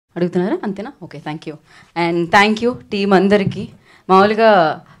అడుగుతున్నారా? అంతేనా? Okay, thank you. And thank you team అందరికీ. మామూలుగా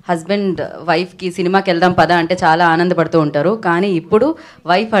హస్బెండ్ వైఫ్కి సినిమాకి వెళ్దాం పదా అంటే చాలా ఆనందపడుతూ ఉంటారు, కానీ ఇప్పుడు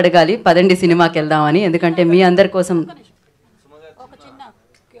వైఫ్ అడగాలి పదండి సినిమాకి వెళ్దామని, ఎందుకంటే మీ అందరి కోసం.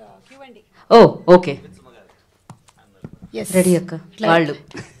 ఓ ఓకే, రెడీ అక్క. వాళ్ళు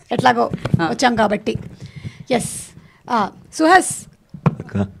ఎట్లాగో వచ్చాం కాబట్టి. ఎస్, సుహాస్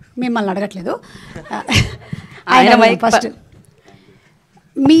మిమ్మల్ని అడగట్లేదు. ఫస్ట్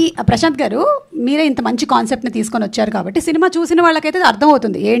మీ ప్రశాంత్ గారు, మీరే ఇంత మంచి కాన్సెప్ట్ని తీసుకొని వచ్చారు కాబట్టి సినిమా చూసిన వాళ్ళకైతే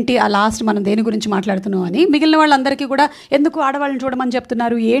అర్థమవుతుంది ఏంటి ఆ లాస్ట్ మనం దేని గురించి మాట్లాడుతున్నాం అని. మిగిలిన వాళ్ళందరికీ కూడా ఎందుకు ఆడవాళ్ళని చూడమని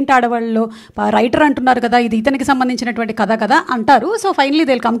చెప్తున్నారు, ఏంటి ఆడవాళ్ళు, రైటర్ అంటున్నారు కదా, ఇది ఇతనికి సంబంధించినటువంటి కథ కదా అంటారు. So finally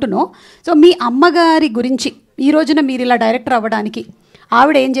they will come to know. So మీ అమ్మగారి గురించి ఈ రోజున మీరు ఇలా డైరెక్టర్ అవ్వడానికి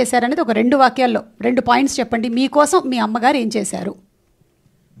ఆవిడ ఏం చేశారనేది ఒక 2 వాక్యాల్లో 2 పాయింట్స్ చెప్పండి. మీకోసం మీ అమ్మగారు ఏం చేశారు?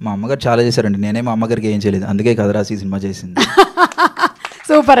 మా అమ్మగారు చాలా చేశారండి, నేనే మా అమ్మగారికి ఏం చేయలేదు, అందుకే కథ రాసి సినిమా చేసింది.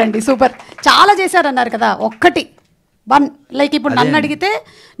 సూపర్ అండి, సూపర్. చాలా చేశారన్నారు కదా, ఒక్కటి 1 లైక్ ఇప్పుడు నన్ను అడిగితే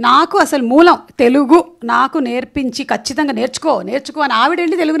నాకు అసలు మూలం తెలుగు నాకు నేర్పించి ఖచ్చితంగా నేర్చుకో అని ఆవిడ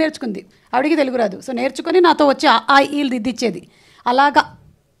వెళ్ళి తెలుగు నేర్చుకుంది. ఆవిడికి తెలుగు రాదు, సో నేర్చుకొని నాతో వచ్చి ఆ ఈలు దిద్దిచ్చేది. అలాగా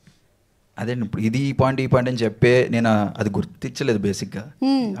అదే ఇప్పుడు ఇది ఈ పాయింట్ అని చెప్పే నేను అది గుర్తించలేదు. బేసిక్గా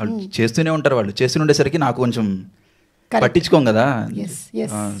వాళ్ళు చేస్తూనే ఉంటారు, వాళ్ళు చేస్తుండేసరికి నాకు కొంచెం పట్టించుకోం కదా.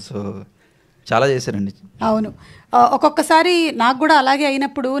 సో చాలా చేశారండి. అవును, ఒక్కొక్కసారి నాకు కూడా అలాగే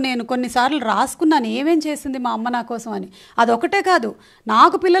అయినప్పుడు నేను కొన్నిసార్లు రాసుకున్నాను ఏమేం చేసింది మా అమ్మ నా కోసం అని. అదొకటే కాదు,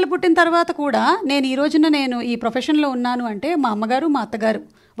 నాకు పిల్లలు పుట్టిన తర్వాత కూడా నేను ఈ రోజున నేను ఈ ప్రొఫెషన్లో ఉన్నాను అంటే మా అమ్మగారు మా అత్తగారు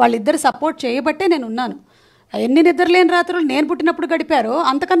వాళ్ళిద్దరు సపోర్ట్ చేయబట్టే నేను ఉన్నాను. ఎన్ని నిద్రలేని రాత్రులు నేను పుట్టినప్పుడు గడిపారో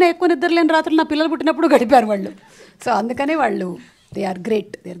అంతకన్నా ఎక్కువ నిద్రలేని రాత్రులు నా పిల్లలు పుట్టినప్పుడు గడిపారు వాళ్ళు. సో అందుకనే వాళ్ళు దే ఆర్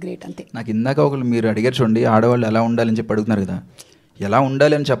గ్రేట్ అంతే. నాకు ఇందాక ఒకళ్ళు మీరు అడిగారు చూడండి, ఆడవాళ్ళు ఎలా ఉండాలని చెప్పి అడుగుతున్నారు కదా. ఎలా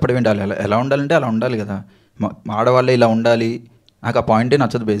ఉండాలి అని చెప్పడం ఏంటి, ఎలా ఉండాలంటే అలా ఉండాలి కదా. ఆడవాళ్ళే ఇలా ఉండాలి, నాకు ఆ పాయింటే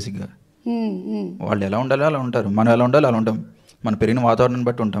నచ్చదు బేసిక్గా. వాళ్ళు ఎలా ఉండాలో అలా ఉంటారు, మనం ఎలా ఉండాలో అలా ఉంటాం, మన పెరిగిన వాతావరణాన్ని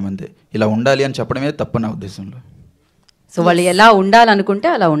బట్టి ఉంటాం అంతే. ఇలా ఉండాలి అని చెప్పడమే తప్పు నా ఉద్దేశంలో. సో వాళ్ళు ఎలా ఉండాలనుకుంటే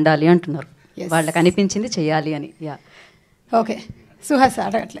అలా ఉండాలి అంటున్నారు, వాళ్ళకి అనిపించింది చెయ్యాలి అని. యా ఓకే, సుహాస్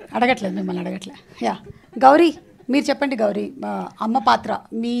అడగట్లేదు మిమ్మల్ని అడగట్లే. యా గౌరీ, మీరు చెప్పండి గౌరీ, అమ్మ పాత్ర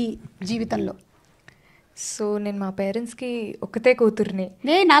మీ జీవితంలో. సో నేను మా పేరెంట్స్కి ఒక్కతే కూతుర్ని.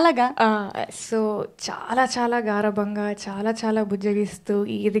 నాలాగా. సో చాలా చాలా గారభంగా చాలా బుజ్జగిస్తూ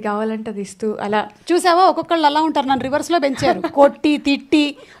ఇది కావాలంటే అది ఇస్తూ అలా. చూసావా, ఒక్కొక్కళ్ళు అలా ఉంటారు, నన్ను రివర్స్లో పెంచారు, కొట్టి తిట్టి.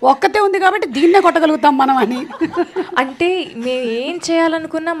 ఒక్కతే ఉంది కాబట్టి దీన్నే కొట్టగలుగుతాం మనం అని. అంటే మేము ఏం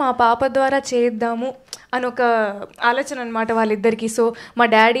చేయాలనుకున్నా మా పాప ద్వారా చేద్దాము అని ఒక ఆలోచన అనమాట వాళ్ళిద్దరికి. సో మా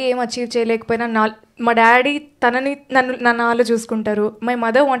డాడీ ఏం అచీవ్ చేయలేకపోయినా మా డాడీ నన్ను వాళ్ళు చూసుకుంటారు. My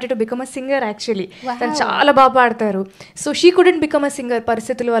mother wanted to become a singer actually. తను చాలా బాగా పాడతారు. So she couldn't become a singer,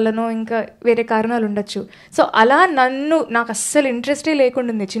 పరిస్థితుల వల్లనో ఇంకా వేరే కారణాలు ఉండొచ్చు. సో అలా నాకు అస్సలు ఇంట్రెస్టే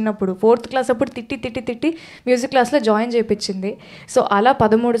లేకుండా చిన్నప్పుడు 4th క్లాస్ అప్పుడు తిట్టి మ్యూజిక్ క్లాస్లో జాయిన్ చేయించింది. సో అలా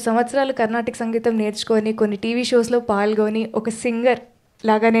 13 సంవత్సరాలు కర్ణాటక సంగీతం నేర్చుకొని కొన్ని టీవీ షోస్లో పాల్గొని ఒక సింగర్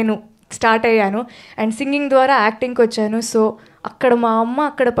లాగా నేను స్టార్ట్ అయ్యాను. అండ్ సింగింగ్ ద్వారా యాక్టింగ్కి వచ్చాను. సో అక్కడ మా అమ్మ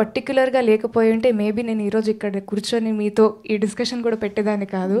అక్కడ పర్టికులర్గా లేకపోయి ఉంటే మేబీ నేను ఈరోజు ఇక్కడ కూర్చొని మీతో ఈ డిస్కషన్ కూడా పెట్టేదాన్ని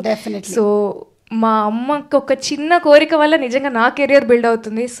కాదు. సో మా అమ్మకి ఒక చిన్న కోరిక వల్ల నిజంగా నా కెరియర్ బిల్డ్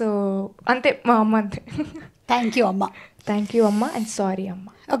అవుతుంది. సో అంతే, మా అమ్మ అంతే. థ్యాంక్ యూ అమ్మ. థ్యాంక్ యూ అమ్మ అండ్ సారీ అమ్మ.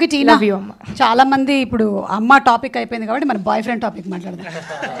 ఓకే టీనా, అమ్మ చాలా మంది ఇప్పుడు అమ్మ టాపిక్ అయిపోయింది కాబట్టి మన బాయ్ ఫ్రెండ్ టాపిక్ మాట్లాడదాం.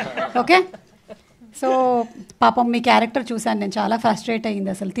 ఓకే, సో పాపం మీ క్యారెక్టర్ చూశాను నేను, చాలా ఫ్రస్ట్రేట్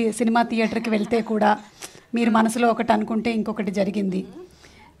అయ్యింది అసలు. సినిమా థియేటర్కి వెళ్తే కూడా మీరు మనసులో ఒకటి అనుకుంటే ఇంకొకటి జరిగింది.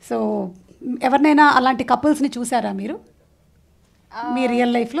 సో ఎవరినైనా అలాంటి కపుల్స్ని చూసారా మీరు మీ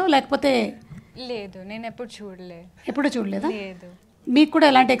రియల్ లైఫ్లో, లేకపోతే? లేదు, నేను ఎప్పుడు చూడలేదా? లేదు. మీకు కూడా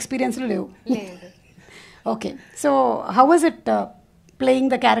ఎలాంటి ఎక్స్పీరియన్స్లు లేవు? లేదు. Okay, so how was it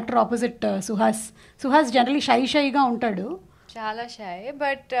playing the character opposite Suhas? Suhas generally షైగా ఉంటాడు, చాలా shy,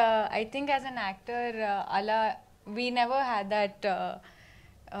 but I think as an actor ala we never had that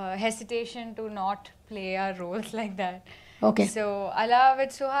hesitation to not play our roles like that. Okay. So ala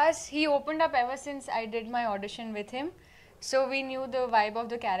with Suhas, he opened up ever since I did my audition with him. So we knew the vibe of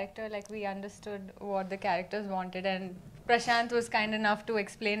the character, like we understood what the characters wanted, and Prasanth was kind enough to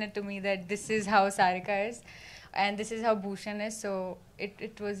explain it to me that this is how Sarika is and this is how Bhushan is. So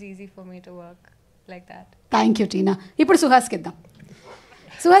it was easy for me to work like that. Thank you టీనా. ఇప్పుడు సుహాస్కి ఇద్దాం.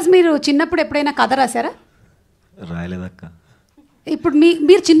 సుహాస్, మీరు చిన్నప్పుడు ఎప్పుడైనా కథ రాశారా? రాయలేదక్క. ఇప్పుడు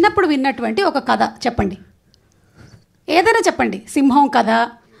మీరు చిన్నప్పుడు విన్నటువంటి ఒక కథ చెప్పండి, ఏదైనా చెప్పండి. సింహం కథ,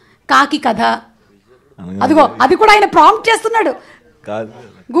 కాకి కథ. అదిగో అది కూడా ఆయన ప్రాంప్ట్ చేస్తున్నాడు,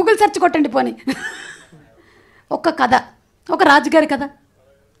 గూగుల్ సెర్చ్ కొట్టండి పోనీ. ఒక కథ, ఒక రాజుగారి కథ.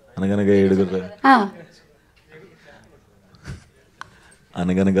 అనగనగా 7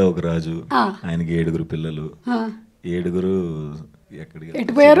 అనగనగా ఒక రాజు, ఆయనకి 7 పిల్లలు, 7 ఎక్కడికి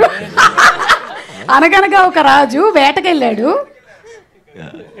ఎటుపోయారు? అనగనగా ఒక రాజు వేటకెళ్ళాడు.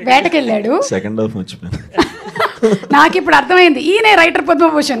 సెకండ్ హాఫ్ మర్చిపోయాను. నాకు ఇప్పుడు అర్థమైంది, ఈయనే రైటర్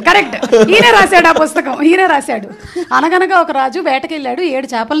పద్మభూషణ్, కరెక్ట్, ఈయనే రాశాడు ఆ పుస్తకం, ఈయనే రాశాడు. అనగనగా ఒక రాజు వేటకెళ్ళాడు, 7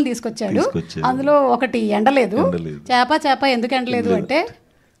 చేపలను తీసుకొచ్చాడు. అందులో ఒకటి ఎండలేదు. చేప ఎందుకు ఎండలేదు అంటే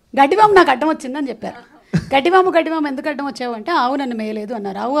గడ్డివాము నాకు అడ్డం వచ్చిందని చెప్పారు. గడ్డివాము ఎందుకు అడ్డం వచ్చావు అంటే ఆవు నన్ను మేయలేదు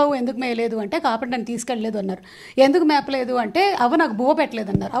అన్నారు. ఆవు ఎందుకు మేయలేదు అంటే కాపటి నన్ను తీసుకెళ్ళలేదు అన్నారు. ఎందుకు మేపలేదు అంటే అవ్వ నాకు బువ్వ పెట్టలేదు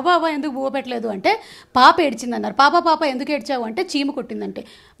అన్నారు. అవ్వ ఎందుకు బువ్వ పెట్టలేదు అంటే పాప ఏడ్చింది అన్నారు. పాప ఎందుకు ఏడ్చావు అంటే చీమ కుట్టిందంటే.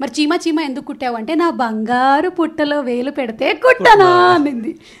 మరి చీమ ఎందుకు కుట్టావు అంటే నా బంగారు పుట్టలో వేలు పెడితే కుట్టనా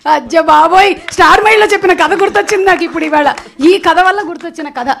అనింది. అజ్జ బాబోయ్, స్టార్ మైల్లో చెప్పిన కథ గుర్తొచ్చింది నాకు ఇప్పుడు ఇవాళ, ఈ కథ వల్ల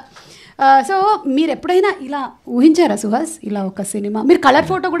గుర్తొచ్చిన కథ. సో మీరు ఎప్పుడైనా ఇలా ఊహించారా సుహాస్, ఇలా ఒక సినిమా? మీరు కలర్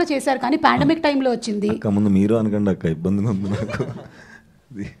ఫోటో కూడా చేశారు కానీ పాండమిక్ టైంలో వచ్చింది. ముందు మీరు అనకండి అక్క, ఇబ్బందిగా ఉంది నాకు.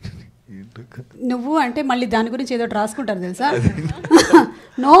 నువ్వు అంటే మళ్ళీ దాని గురించి ఏదో రాసుకుంటారు తెలుసా?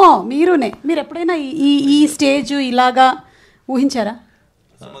 నో, మీరు ఎప్పుడైనా ఈ స్టేజ్ ఇలాగా ఊహించారా?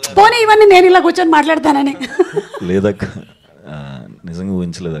 పోనీ ఇవన్నీ నేను ఇలా కూర్చొని మాట్లాడతానని. లేదక్క, నిజంగా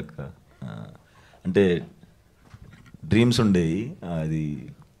ఊహించలేదక్క. అంటే డ్రీమ్స్ ఉండేవి, అది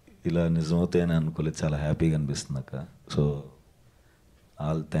ఇలా నిజమవుతాయని అనుకోలేదు. చాలా హ్యాపీగా అనిపిస్తుంది అక్క. సో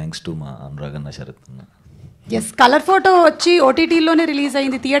ఆల్ థ్యాంక్స్ టు మా అనురాగ్-శరత్ అన్న. ఎస్, కలర్ ఫోటో వచ్చి ఓటీటీలోనే రిలీజ్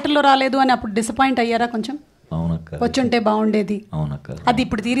అయింది, థియేటర్లో రాలేదు అని అప్పుడు డిసప్పాయింట్ అయ్యారా కొంచెం? అవునక్క, వచ్చుంటే బాగుండేది. అవునక్క, అది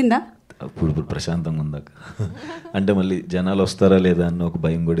ఇప్పుడు తీరిందా? ఇప్పుడు ప్రశాంతంగా ఉందక్క. అంటే మళ్ళీ జనాలు వస్తారా లేదా అన్న ఒక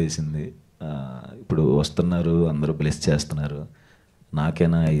భయం కూడా వేసింది. ఇప్పుడు వస్తున్నారు, అందరూ బ్లెస్ చేస్తున్నారు.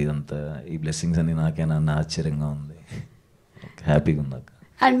 నాకేనా ఇదంతా, ఈ బ్లెస్సింగ్స్ అన్ని నాకేనా అన్న ఆశ్చర్యంగా ఉంది. హ్యాపీగా ఉందక్క.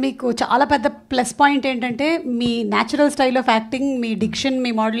 అండ్ మీకు చాలా పెద్ద ప్లస్ పాయింట్ ఏంటంటే మీ natural style of acting, me diction,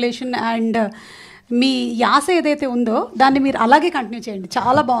 me modulation and మీ యాస ఏదైతే ఉందో దాన్ని మీరు అలాగే కంటిన్యూ చేయండి.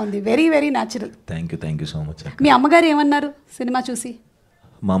 చాలా బాగుంది, very very natural. Thank you so much. మీ అమ్మగారు ఏమన్నారు సినిమా చూసి?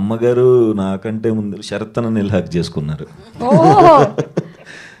 మా అమ్మగారు నాకంటే ముందు శరత్ అన్నని హక్ చేసుకున్నారు.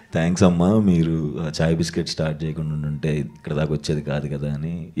 థ్యాంక్స్ అమ్మా, మీరు చాయ్ బిస్కెట్ స్టార్ట్ చేయకుండా ఉంటే ఇక్కడ దాకా వచ్చేది కాదు కదా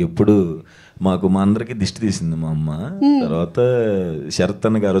అని ఎప్పుడు మా అందరికి దిష్టి తీసింది మా అమ్మ. తర్వాత శరత్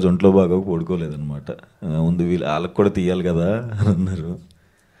అన్నకి ఆ రోజు ఒంట్లో బాగా పడుకోలేదన్నమాట. ముందు వాళ్ళకి కూడా తీయాలి కదా అని అన్నారు.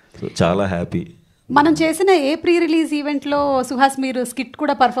 సో చాలా హ్యాపీ. మనం చేసిన ఏ ప్రీ రిలీజ్ ఈవెంట్లో సుహాస్ మీరు స్కిట్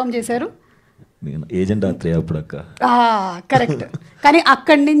కూడా పర్ఫామ్ చేశారు. నేను ఏజెంట్ ఆత్రేయ అప్పుడు అక్క. కరెక్ట్, కానీ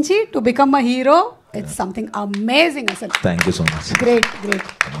అక్కడి నుంచి to become a hero, it's something amazing అసలు. Thank you so much. Great.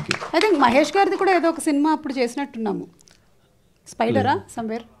 I think Mahesh గారిది కూడా ఏదో ఒక సినిమా అప్పుడు చేసినట్టున్నాము, స్పైడరా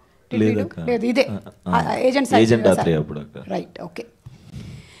సమ్వేర్. లేదు, ఇదే ఏజెంట్ ఆత్రేయ అప్పుడు. Right,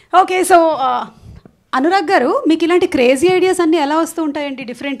 okay. సో అనురాగ్ గారు, మీకు ఇలాంటి క్రేజీ ఐడియాస్ అన్నీ ఎలా వస్తూ ఉంటాయండి?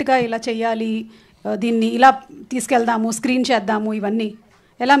 డిఫరెంట్గా ఇలా చెయ్యాలి, దీన్ని ఇలా తీసుకెళ్దాము, స్క్రీన్ చేద్దాము, ఇవన్నీ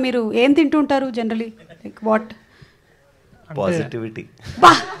ఎలా? మీరు ఏం తింటూ ఉంటారు జనరలీ? Like what? పాజిటివిటీ.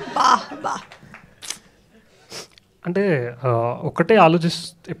 అంటే ఒకటే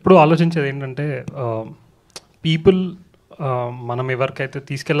ఎప్పుడు ఆలోచించేది ఏంటంటే పీపుల్ మనం ఎవరికైతే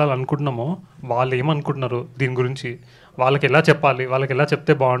తీసుకెళ్ళాలనుకుంటున్నామో వాళ్ళు ఏమనుకుంటున్నారు దీని గురించి, వాళ్ళకి ఎలా చెప్పాలి, వాళ్ళకి ఎలా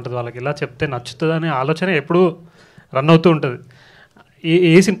చెప్తే బాగుంటుంది, వాళ్ళకి ఎలా చెప్తే నచ్చుతుంది అనే ఆలోచన ఎప్పుడూ రన్ అవుతూ ఉంటుంది.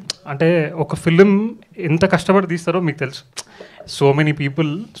 అంటే ఒక ఫిలిం ఎంత కష్టపడి తీస్తారో మీకు తెలుసు. So many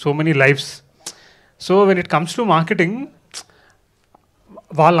people, so many lifes. So when it comes to marketing,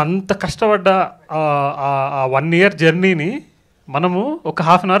 వాళ్ళంత కష్టపడ్డ ఆ 1 year జర్నీని మనము ఒక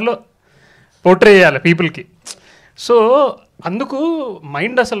 ½ an hourలో పోర్ట్రే చేయాలి పీపుల్కి. సో అందుకు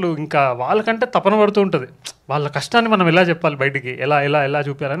మైండ్ అసలు ఇంకా వాళ్ళకంటే తపన పడుతూ ఉంటుంది. వాళ్ళ కష్టాన్ని మనం ఎలా చెప్పాలి బయటికి, ఎలా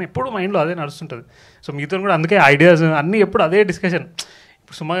చూపించాలని ఎప్పుడు మైండ్లో అదే నడుస్తుంటుంది. సో మీతో కూడా అందుకే ఐడియాస్ అన్నీ ఎప్పుడు అదే డిస్కషన్.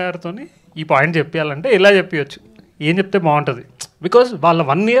 ఇప్పుడు సుమ గారితో ఈ పాయింట్ చెప్పాలంటే ఎలా చెప్పవచ్చు, ఏం చెప్తే బాగుంటుంది. బికాజ్ వాళ్ళ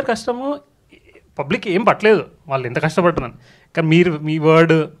 1 year కష్టము పబ్లిక్ ఏం పట్టలేదు, వాళ్ళు ఎంత కష్టపడుతున్నాను. కానీ మీ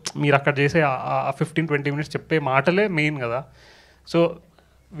వర్డ్, మీరు అక్కడ చేసే 15-20 minutes చెప్పే మాటలే మెయిన్ కదా. So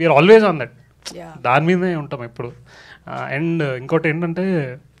we are always on that, దాని మీదనే ఉంటాం ఎప్పుడు. అండ్ ఇంకోటి ఏంటంటే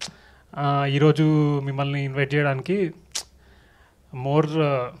ఈరోజు మిమ్మల్ని ఇన్వైట్ చేయడానికి మోర్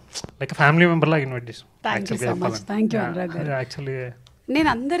లైక్ ఫ్యామిలీ మెంబర్ లాగా ఇన్వైట్ చేసాం. యాక్చువల్లీ నేను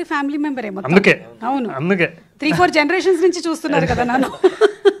అందరి ఫ్యామిలీ మెంబర్ ఏమో, అందుకే 3-4 generations నుంచి చూస్తున్నారు కదా నన్ను.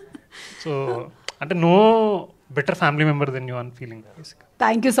 సో అంటే no better family member then you అని feeling.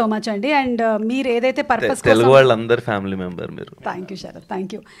 Thank you so much అండి. అండ్ మీరు ఏదైతే పర్పస్ తెలుగు వాళ్ళందరూ ఫ్యామిలీ మెంబర్ మీరు. Thank you Sarath,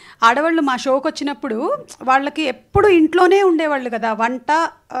 thank you. ఆడవాళ్ళు మా షోకి వచ్చినప్పుడు వాళ్ళకి ఎప్పుడు ఇంట్లోనే ఉండేవాళ్ళు కదా, వంట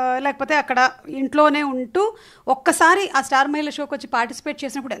లేకపోతే అక్కడ ఇంట్లోనే ఉంటూ ఒక్కసారి ఆ స్టార్ మహిళ షోకి వచ్చి పార్టిసిపేట్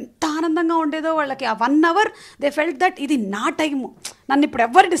చేసినప్పుడు ఎంత ఆనందంగా ఉండేదో వాళ్ళకి. ఆ 1 hour దే ఫెల్ట్ దట్ ఇది నా టైము, నన్ను ఇప్పుడు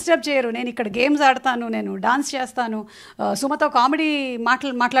ఎవ్వరు డిస్టర్బ్ చేయరు, నేను ఇక్కడ గేమ్స్ ఆడతాను, నేను డాన్స్ చేస్తాను, సుమతో కామెడీ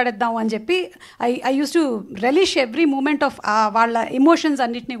మాట్లాడేద్దాము అని చెప్పి I use to relish every moment of వాళ్ళ ఎమోషన్స్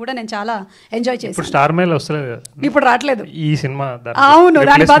అన్నిటిని కూడా నేను చాలా ఎంజాయ్ చేశాను. స్టార్ మేల్ వస్తలేదు, ఇప్పుడు రావట్లేదు ఈ సినిమా. అవును,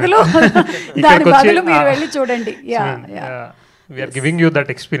 దాని బదులు మీరు వెళ్ళి చూడండి. We are giving you that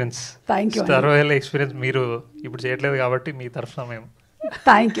experience. Thank you. Star Royal experience మీరు ఇప్పుడు చేయట్లేదు కాబట్టి మీ తరఫున మేము.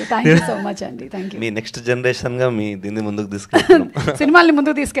 థ్యాంక్ యూ సో మచ్ అండి. Thank you. మీ నెక్స్ట్ జనరేషన్గా మీ దీన్ని ముందుకు తీసుకెళ్తాం. సినిమాల్ని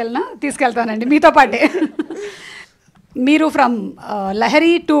ముందుకు తీసుకెళ్తానండి మీతో పాటే. మీరు from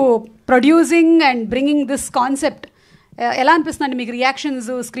Lahari to producing and bringing this concept ఎలా అనిపిస్తుందండి మీకు? రియాక్షన్స్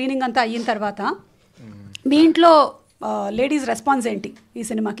స్క్రీనింగ్ అంతా అయిన తర్వాత మీ ఇంట్లో లేడీస్ రెస్పాన్స్ ఏంటి ఈ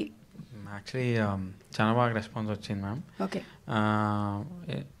సినిమాకి? యాక్చువల్లీ చాలా బాగా రెస్పాన్స్ వచ్చింది మ్యామ్. ఓకే.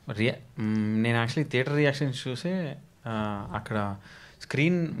 నేను యాక్చువల్లీ థియేటర్ రియాక్షన్స్ చూసే అక్కడ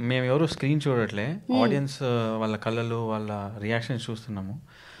స్క్రీన్ మేము ఎవరు స్క్రీన్ చూడట్లే, ఆడియన్స్ వాళ్ళ కళ్ళలు వాళ్ళ రియాక్షన్స్ చూస్తున్నాము.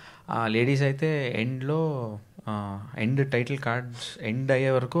 లేడీస్ అయితే ఎండ్ టైటిల్ కార్డ్స్ ఎండ్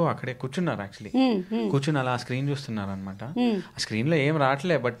అయ్యే వరకు అక్కడే కూర్చున్నారు. యాక్చువల్లీ కూర్చుని అలా స్క్రీన్ చూస్తున్నారు అనమాట. ఆ స్క్రీన్లో ఏం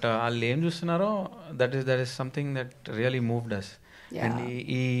రావట్లే, బట్ వాళ్ళు ఏం చూస్తున్నారో that is something that really moved us. And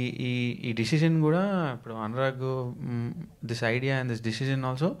ఈ డిసిజన్ కూడా ఇప్పుడు Anurag this idea and this decision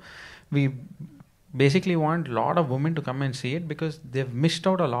also we basically want a lot of women to come and see it because they've missed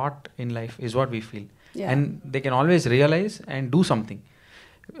out a lot in life is what we feel. And they can always realize and do something.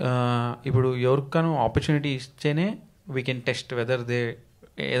 ఇప్పుడు ఎవరికైనా opportunity ఇస్తేనే we can test whether they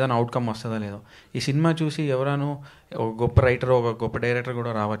ఏదైనా outcome వస్తుందా లేదో. ఈ cinema చూసి ఎవరైనా ఒక గొప్ప రైటర్ ఒక గొప్ప డైరెక్టర్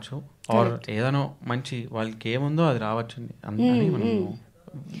కూడా రావచ్చు, ఆర్ ఏదైనా మంచి వాళ్ళకి ఏముందో అది రావచ్చు అని మనం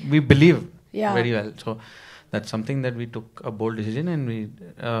we believe very well. So that's something that we took a bold decision and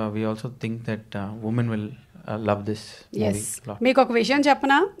we also think that women will love this movie. మీకు ఒక విషయం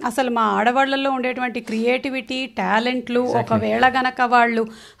చెప్పనా, అసలు మా ఆడవాళ్ళల్లో ఉండేటువంటి క్రియేటివిటీ టాలెంట్లు ఒకవేళ గనక వాళ్ళు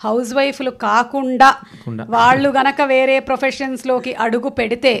హౌస్ వైఫ్లు కాకుండా వాళ్ళు గనక వేరే ప్రొఫెషన్స్ లోకి అడుగు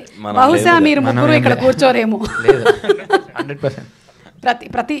పెడితే బహుశా మీరు ముగ్గురు ఇక్కడ కూర్చోరేమో. 100%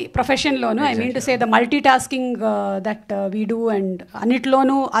 ప్రతి ప్రొఫెషన్లోనూ I mean to say the multi tasking that we do and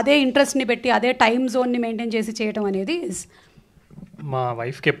అన్నిట్లోనూ అదే ఇంట్రెస్ట్ని పెట్టి అదే టైమ్ జోన్ని మెయింటైన్ చేసి చేయడం అనేది మా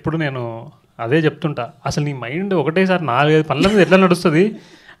వైఫ్కి ఎప్పుడు నేను అదే చెప్తుంటా, అసలు నీ మైండ్ ఒకటేసారి 4-5 పనుల మీద ఎట్లా నడుస్తుంది,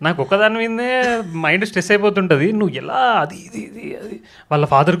 నాకు ఒకదాని మీదే మైండ్ స్ట్రెస్ అయిపోతుంటుంది, నువ్వు ఎలా అది ఇది ఇది అది వాళ్ళ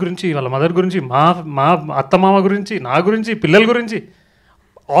ఫాదర్ గురించి వాళ్ళ మదర్ గురించి మా అత్తమామ గురించి నా గురించి పిల్లల గురించి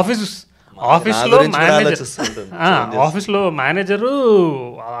ఆఫీస్లో మేనేజరు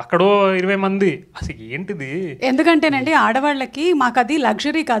అక్కడో 20 మంది, అసలు ఏంటిది? ఎందుకంటేనండి ఆడవాళ్ళకి మాకు అది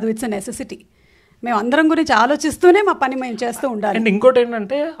లగ్జరీ కాదు, ఇట్స్ ఎ నెసెసిటీ. మేము అందరం గురించి ఆలోచిస్తూనే మా పని మేము చేస్తూ ఉండాలి. అండ్ ఇంకోటి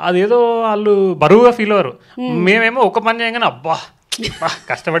ఏంటంటే అదేదో వాళ్ళు బరువుగా ఫీల్ అవ్వరు, మేమేమో ఒక పని చేయగానే అబ్బా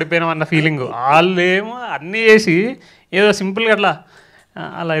కష్టపడిపోయినాం అన్న ఫీలింగ్, వాళ్ళు ఏమో అన్నీ చేసి ఏదో సింపుల్గా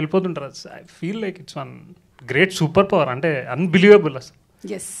అలా వెళ్ళిపోతుంటారు. I feel like it's one great super power, అంటే అన్బిలీవబుల్ అసలు.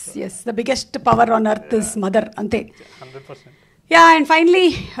 Yes the biggest power on earth is mother, అంతే. 100%. యా. అండ్ ఫైనలీ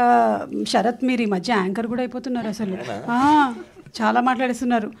శరత్, మీరు ఈ మధ్య యాంకర్ కూడా అయిపోతున్నారు, అసలు చాలా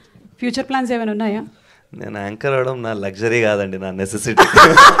మాట్లాడిస్తున్నారు. ఫ్యూచర్ ప్లాన్స్ ఏమైనా ఉన్నాయా? నేను యాంకర్ అవడం నా లగ్జరీ కాదండి, నా నెసెసిటీ.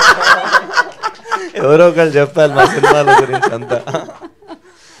 ఎవరో ఒకళ్ళు చెప్పాలి మా సినిమాల గురించి అంతా.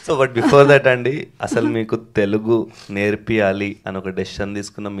 సో బట్ బిఫోర్ దట్ అండి, అసలు మీకు తెలుగు నేర్పియాలి అని ఒక డెసిషన్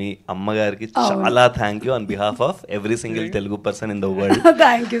తీసుకున్న మీ అమ్మగారికి చాలా thank you on behalf of every single Telugu person in the world.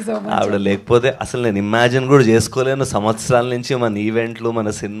 ఆవిడ లేకపోతే అసలు నేను ఇమాజిన్ కూడా చేసుకోలేను సంవత్సరాల నుంచి మన ఈవెంట్లు, మన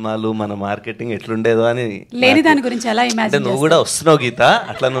సినిమాలు, మన మార్కెటింగ్ ఎట్లుండేదో అని. లేని దాని గురించి ఎలా ఇమాజిన్? నువ్వు కూడా వస్తున్నావు గీత,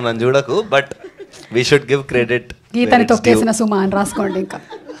 అట్లా నువ్వు నన్ను చూడకు, but we should give credit. గీతని తొక్కేసిన సుమా అని రాసుకోండి. ఇంకా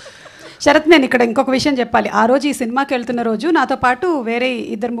శరత్, నేను ఇక్కడ ఇంకొక విషయం చెప్పాలి. ఆ రోజు ఈ సినిమాకి వెళ్తున్న రోజు నాతో పాటు వేరే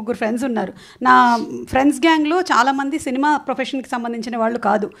 2-3 ఫ్రెండ్స్ ఉన్నారు. నా ఫ్రెండ్స్ గ్యాంగ్లో చాలామంది సినిమా ప్రొఫెషన్కి సంబంధించిన వాళ్ళు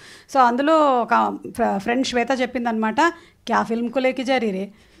కాదు. సో అందులో ఒక ఫ్రెండ్ శ్వేత చెప్పిందనమాట, క్యా ఫిల్మ్కు లేకి జరీ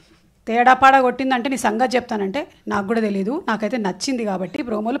తేడా పాడా కొట్టిందంటే నీ సంగతి చెప్తానంటే నాకు కూడా తెలీదు, నాకైతే నచ్చింది కాబట్టి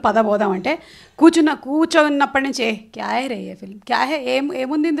ప్రోమోలు పోదామంటే కూర్చున్నప్పటి నుంచి క్యా హే రే ఏ ఫిల్మ్, క్యా హే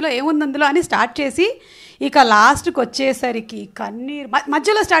ఏముంది అందులో అని స్టార్ట్ చేసి ఇక లాస్ట్కి వచ్చేసరికి కన్నీరు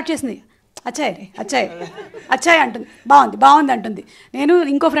మధ్యలో స్టార్ట్ చేసింది. అచ్చాయ్ అంటుంది, బాగుంది అంటుంది. నేను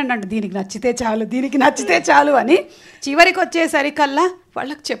ఇంకో ఫ్రెండ్ అంటుంది దీనికి నచ్చితే చాలు అని. చివరికి వచ్చేసరికల్లా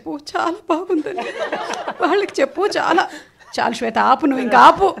వాళ్ళకి చెప్పు చాలా బాగుందని, వాళ్ళకి చెప్పు చాలా చాలు శ్వేత ఆపు, నువ్వు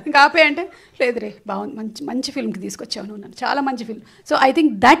ఇంకా ఆపే అంటే లేదు రే బాగుంది, మంచి ఫిల్మ్కి తీసుకొచ్చావు నువ్వు నన్ను, చాలా మంచి film. So I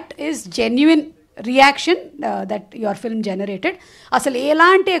think that is genuine reaction that your film generated. అసలు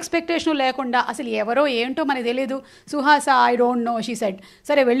ఎలాంటి ఎక్స్పెక్టేషన్ లేకుండా, అసలు ఎవరో ఏంటో మనకు తెలియదు, సుహాస I don't know she said,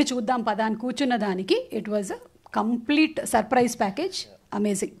 సరే వెళ్ళి చూద్దాం పదా అని కూర్చున్న దానికి it was a complete surprise package.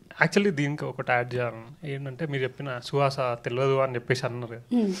 Amazing. Actually దీనికి ఒకటి యాడ్ చేయాలి ఏంటంటే, మీరు చెప్పిన సుహాస తెలియదు అని చెప్పేసి అన్నారు కదా,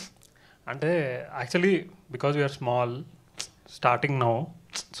 అంటే actually because we are small starting now,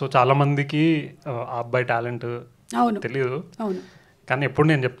 so చాలా మందికి ఆ అబ్బాయి టాలెంట్ తెలియదు. కానీ ఎప్పుడు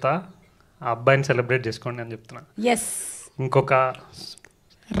నేను చెప్తా ఆ అబ్బాయిని సెలబ్రేట్ చేసుకోండి అని చెప్తున్నా. ఇంకొక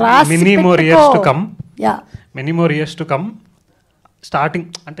many more years to come starting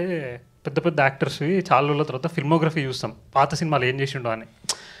అంటే పెద్ద పెద్ద యాక్టర్స్వి చాలా రోజుల తర్వాత ఫిల్మోగ్రఫీ చూస్తాం, పాత సినిమాలు ఏం చేసిండో అని.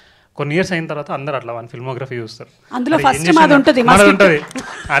 కొన్ని ఇయర్స్ అయిన తర్వాత అందరు అట్లా వన్ ఫిల్మోగ్రఫీ చూస్తారు, ఉంటుంది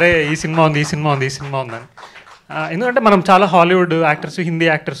అరే ఈ సినిమా ఉంది అని. ఎందుకంటే మనం చాలా హాలీవుడ్ యాక్టర్స్, హిందీ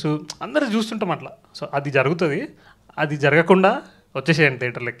యాక్టర్స్ అందరూ చూస్తుంటాం అట్లా. సో అది జరుగుతుంది, అది జరగకుండా వచ్చేసేయండి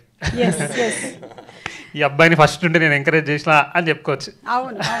థియేటర్లకి. ఈ అబ్బాయిని ఫస్ట్ నుండి నేను ఎంకరేజ్ చేసిన అని చెప్పుకోవచ్చు.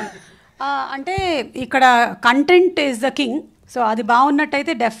 అవును. అంటే ఇక్కడ content is the king. So అది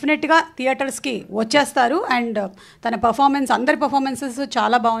బాగున్నట్టయితే డెఫినెట్గా థియేటర్స్కి వచ్చేస్తారు. అండ్ తన పర్ఫార్మెన్స్, అందరి పర్ఫార్మెన్సెస్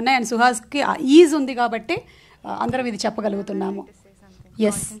చాలా బాగున్నాయి. అండ్ సుహాస్కి ఈజ్ ఉంది కాబట్టి అందరం ఇది చెప్పగలుగుతున్నాము.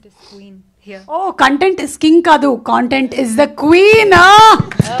 Yes, oh content is king కాదు, content is the queen.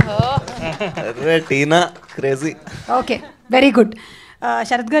 Okay, very good.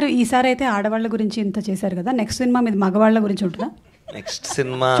 Sarath గారు, ఈసారి అయితే ఆడవాళ్ళ గురించి ఇంత చేశారు కదా, నెక్స్ట్ సినిమా మీద మగవాళ్ళ గురించి ఉంటుందా? నెక్స్ట్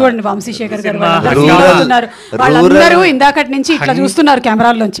సినిమా చూడండి, వంశీ శేఖర్ గారు వాళ్ళందరూ ఇందాకటి నుంచి ఇట్లా చూస్తున్నారు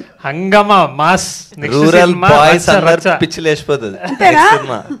కెమెరాల్లోంచి. హంగమా మాస్, రూరల్ బాయ్స్ అందరూ పిచ్చిలేసిపోతుంది.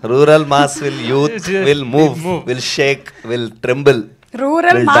 Rural mass will youth will move, will Sheikh, will tremble.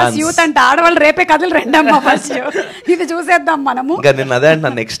 Rural mass youth అంటే ఆడవాళ్ళు రేపే కథలు రెండమ్మా, ఫస్ట్ ఇది చూసేద్దాం మనము. ఇంకా నేను అదే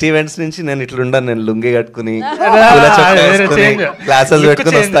అంటున్నా, నెక్స్ట్ ఈవెంట్స్ నుంచి నేను ఇట్లుండాను, నేను లుంగి కట్టుకుని క్లాసెస్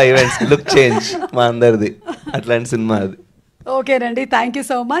పెట్టుకుని వస్తా ఈవెంట్స్. లుక్ చేంజ్ మా అందరిది, అట్లాంటి సినిమా అది. ఓకేనండి, థ్యాంక్ యూ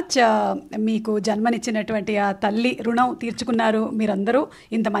సో మచ్. మీకు జన్మనిచ్చినటువంటి ఆ తల్లి రుణం తీర్చుకున్నారు మీరందరూ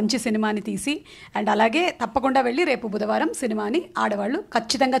ఇంత మంచి సినిమాని తీసి. అండ్ అలాగే తప్పకుండా వెళ్ళి రేపు బుధవారం సినిమాని ఆడవాళ్ళు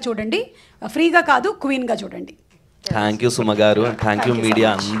ఖచ్చితంగా చూడండి, ఫ్రీగా కాదు క్వీన్గా చూడండి. థ్యాంక్ యూ సుమ గారు, థ్యాంక్ యూ మీడియా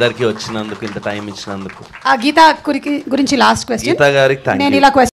అందరికీ వచ్చినందుకు, ఇంత టైం ఇచ్చినందుకు. గీత గురించి లాస్ట్ క్వశ్చన్. గీత గారికి నేను ఇలా